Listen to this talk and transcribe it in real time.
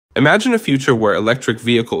Imagine a future where electric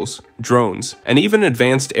vehicles, drones, and even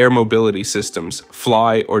advanced air mobility systems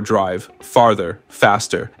fly or drive farther,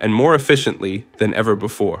 faster, and more efficiently than ever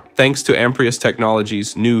before. Thanks to Amprius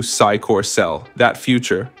Technologies' new SiCore cell, that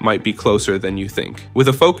future might be closer than you think. With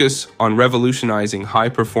a focus on revolutionizing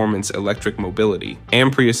high-performance electric mobility,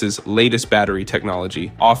 Amprius's latest battery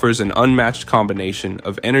technology offers an unmatched combination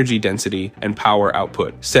of energy density and power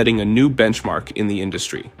output, setting a new benchmark in the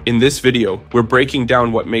industry. In this video, we're breaking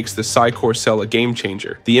down what makes the SiCore cell a game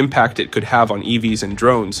changer, the impact it could have on EVs and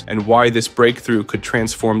drones, and why this breakthrough could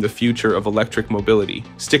transform the future of electric mobility.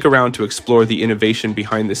 Stick around to explore the innovation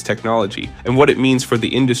behind this technology and what it means for the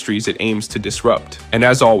industries it aims to disrupt. And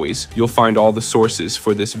as always, you'll find all the sources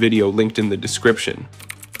for this video linked in the description.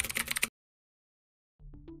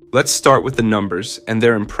 Let's start with the numbers, and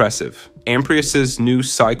they're impressive. Amprius's new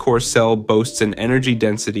SiCore cell boasts an energy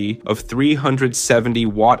density of 370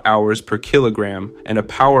 watt-hours per kilogram and a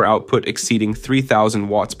power output exceeding 3,000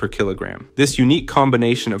 watts per kilogram. This unique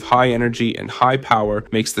combination of high energy and high power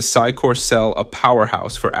makes the SiCore cell a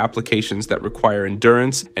powerhouse for applications that require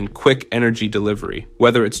endurance and quick energy delivery.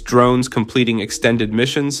 Whether it's drones completing extended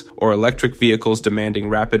missions or electric vehicles demanding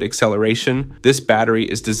rapid acceleration, this battery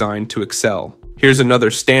is designed to excel. Here's another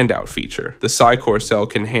standout feature. The SiCore cell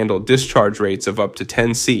can handle discharge rates of up to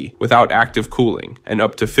 10 C without active cooling and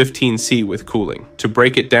up to 15 C with cooling. To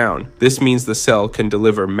break it down, this means the cell can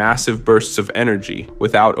deliver massive bursts of energy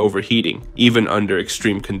without overheating, even under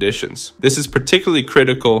extreme conditions. This is particularly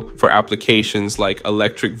critical for applications like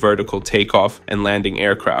electric vertical takeoff and landing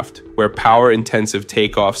aircraft, where power-intensive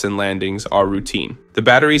takeoffs and landings are routine. The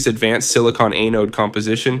battery's advanced silicon anode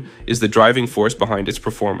composition is the driving force behind its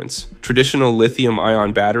performance. Traditional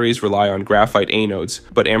lithium-ion batteries rely on graphite anodes,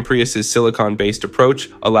 but Amprius's silicon-based approach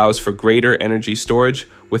allows for greater energy storage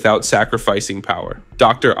without sacrificing power.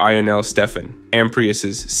 Dr. Ionel Stefan,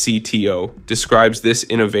 Amprius's CTO, describes this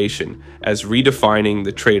innovation as redefining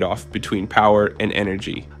the trade-off between power and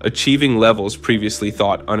energy, achieving levels previously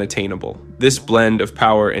thought unattainable. This blend of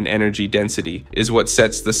power and energy density is what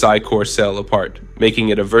sets the SiCore cell apart, making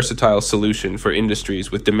it a versatile solution for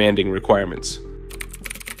industries with demanding requirements.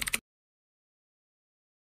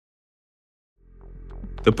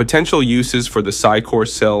 The potential uses for the SiCore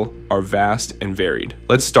cell are vast and varied.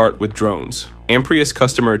 Let's start with drones. Amprius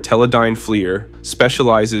customer Teledyne FLIR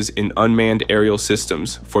specializes in unmanned aerial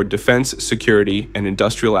systems for defense, security, and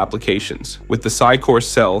industrial applications. With the SiCore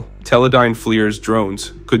cell, Teledyne FLIR's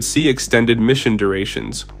drones could see extended mission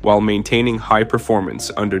durations while maintaining high performance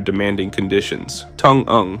under demanding conditions. Tung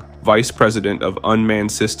Ung, Vice President of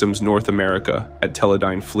Unmanned Systems North America at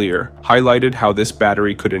Teledyne FLIR, highlighted how this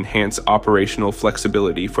battery could enhance operational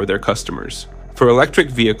flexibility for their customers. For electric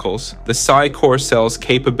vehicles, the SiCore cell's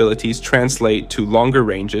capabilities translate to longer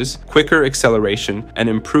ranges, quicker acceleration, and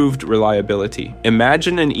improved reliability.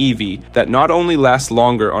 Imagine an EV that not only lasts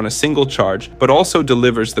longer on a single charge, but also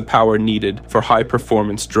delivers the power needed for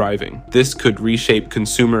high-performance driving. This could reshape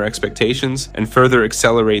consumer expectations and further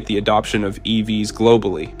accelerate the adoption of EVs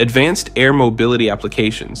globally. Advanced air mobility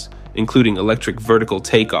applications, including electric vertical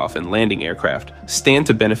takeoff and landing aircraft, stand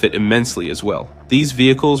to benefit immensely as well. These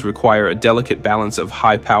vehicles require a delicate balance of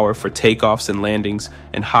high power for takeoffs and landings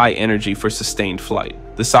and high energy for sustained flight.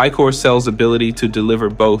 The SiCore cell's ability to deliver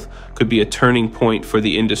both could be a turning point for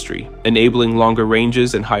the industry, enabling longer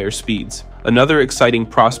ranges and higher speeds. Another exciting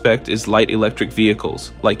prospect is light electric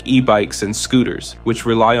vehicles, like e-bikes and scooters, which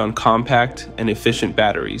rely on compact and efficient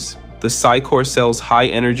batteries. The SiCore cell's high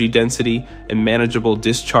energy density and manageable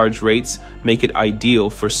discharge rates make it ideal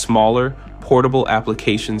for smaller, portable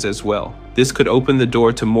applications as well. This could open the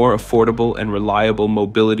door to more affordable and reliable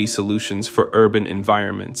mobility solutions for urban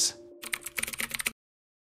environments.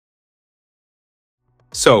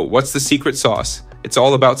 So, what's the secret sauce? It's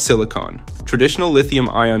all about silicon. Traditional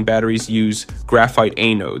lithium-ion batteries use graphite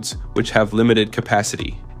anodes, which have limited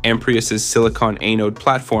capacity. Amprius's silicon anode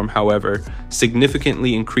platform, however,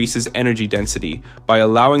 significantly increases energy density by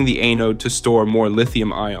allowing the anode to store more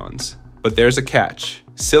lithium ions. But there's a catch.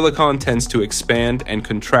 Silicon tends to expand and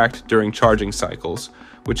contract during charging cycles,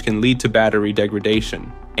 which can lead to battery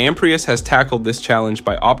degradation. Amprius has tackled this challenge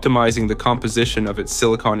by optimizing the composition of its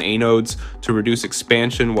silicon anodes to reduce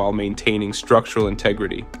expansion while maintaining structural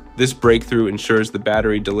integrity. This breakthrough ensures the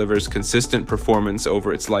battery delivers consistent performance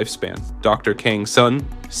over its lifespan. Dr. Kang Sun,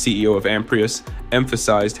 CEO of Amprius,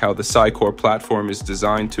 emphasized how the SiCore platform is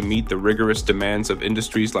designed to meet the rigorous demands of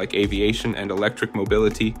industries like aviation and electric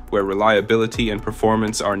mobility, where reliability and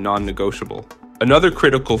performance are non-negotiable. Another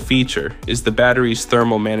critical feature is the battery's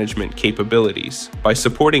thermal management capabilities. By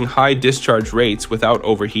supporting high discharge rates without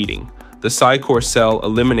overheating, The SiCore cell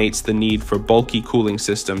eliminates the need for bulky cooling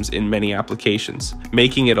systems in many applications,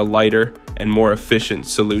 making it a lighter and more efficient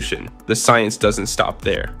solution. The science doesn't stop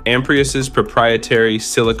there. Amprius's proprietary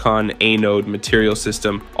silicon anode material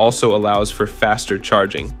system also allows for faster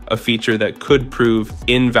charging, a feature that could prove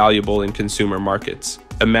invaluable in consumer markets.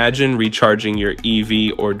 Imagine recharging your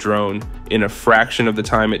EV or drone in a fraction of the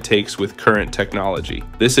time it takes with current technology.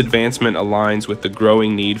 This advancement aligns with the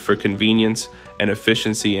growing need for convenience and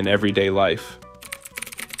efficiency in everyday life.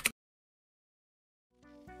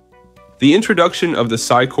 The introduction of the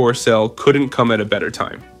SiCore cell couldn't come at a better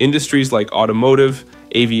time. Industries like automotive,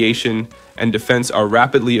 aviation, and defense are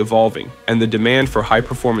rapidly evolving, and the demand for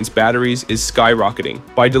high-performance batteries is skyrocketing.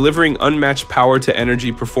 By delivering unmatched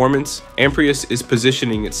power-to-energy performance, Amprius is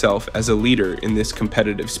positioning itself as a leader in this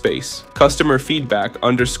competitive space. Customer feedback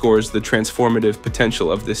underscores the transformative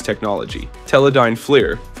potential of this technology. Teledyne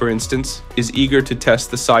FLIR, for instance, is eager to test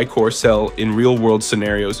the SiCore cell in real-world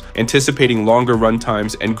scenarios, anticipating longer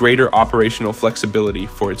runtimes and greater operational flexibility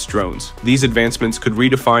for its drones. These advancements could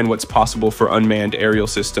redefine what's possible for unmanned aerial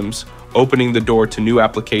systems, opening the door to new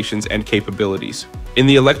applications and capabilities. In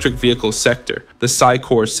the electric vehicle sector, the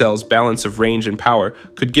SiCore cell's balance of range and power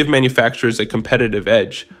could give manufacturers a competitive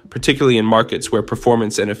edge, particularly in markets where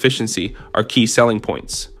performance and efficiency are key selling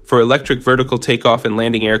points. For electric vertical takeoff and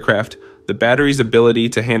landing aircraft, the battery's ability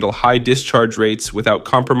to handle high discharge rates without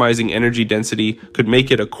compromising energy density could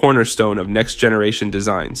make it a cornerstone of next-generation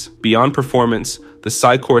designs. Beyond performance, the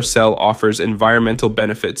SiCore cell offers environmental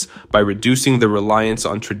benefits by reducing the reliance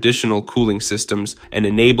on traditional cooling systems and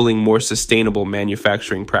enabling more sustainable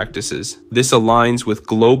manufacturing practices. This aligns with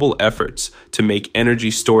global efforts to make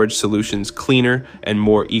energy storage solutions cleaner and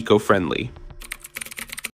more eco-friendly.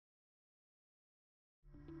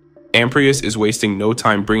 Amprius is wasting no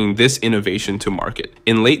time bringing this innovation to market.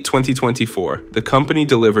 In late 2024, the company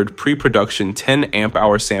delivered pre-production 10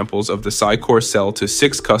 amp-hour samples of the SiCore cell to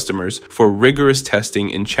 6 customers for rigorous testing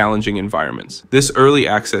in challenging environments. This early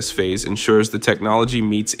access phase ensures the technology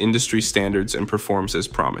meets industry standards and performs as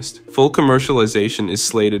promised. Full commercialization is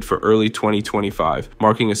slated for early 2025,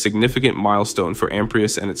 marking a significant milestone for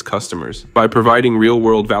Amprius and its customers. By providing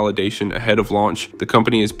real-world validation ahead of launch, the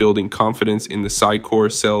company is building confidence in the SiCore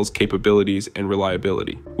cell's capabilities and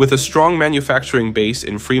reliability. With a strong manufacturing base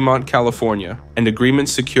in Fremont, California, and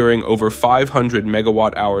agreements securing over 500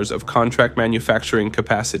 megawatt-hours of contract manufacturing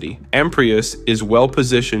capacity, Amprius is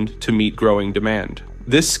well-positioned to meet growing demand.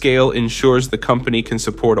 This scale ensures the company can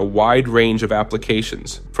support a wide range of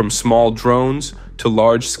applications, from small drones to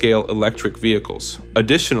large-scale electric vehicles.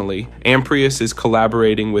 Additionally, Amprius is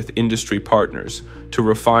collaborating with industry partners to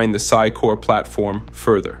refine the SiCore platform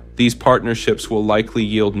further. These partnerships will likely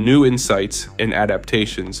yield new insights and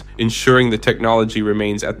adaptations, ensuring the technology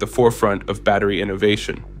remains at the forefront of battery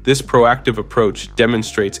innovation. This proactive approach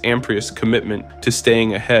demonstrates Amprius' commitment to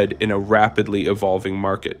staying ahead in a rapidly evolving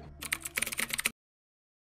market.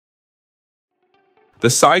 The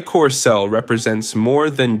SiCore cell represents more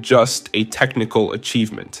than just a technical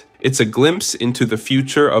achievement. It's a glimpse into the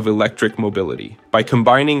future of electric mobility. By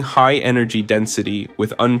combining high energy density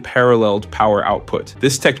with unparalleled power output,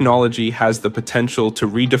 this technology has the potential to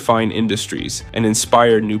redefine industries and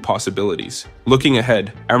inspire new possibilities. Looking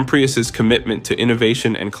ahead, Amprius's commitment to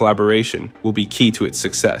innovation and collaboration will be key to its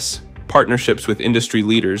success. Partnerships with industry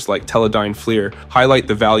leaders like Teledyne FLIR highlight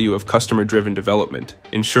the value of customer-driven development,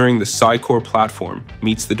 ensuring the SiCore platform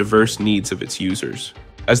meets the diverse needs of its users.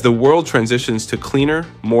 As the world transitions to cleaner,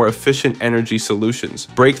 more efficient energy solutions,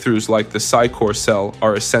 breakthroughs like the SiCore cell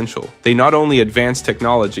are essential. They not only advance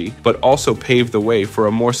technology, but also pave the way for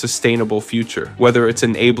a more sustainable future. Whether it's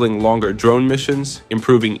enabling longer drone missions,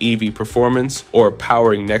 improving EV performance, or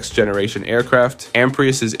powering next-generation aircraft,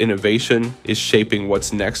 Amprius's innovation is shaping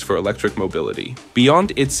what's next for electric mobility.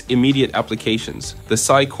 Beyond its immediate applications, the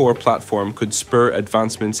SiCore platform could spur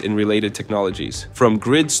advancements in related technologies. From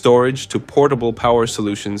grid storage to portable power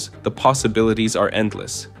solutions, the possibilities are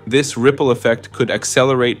endless. This ripple effect could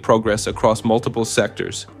accelerate progress across multiple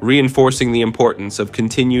sectors, reinforcing the importance of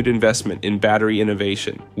continued investment in battery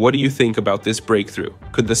innovation. What do you think about this breakthrough?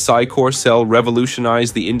 Could the SiCore cell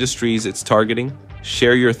revolutionize the industries it's targeting?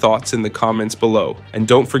 Share your thoughts in the comments below, and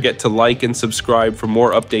don't forget to like and subscribe for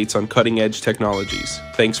more updates on cutting-edge technologies.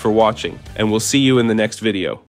 Thanks for watching, and we'll see you in the next video.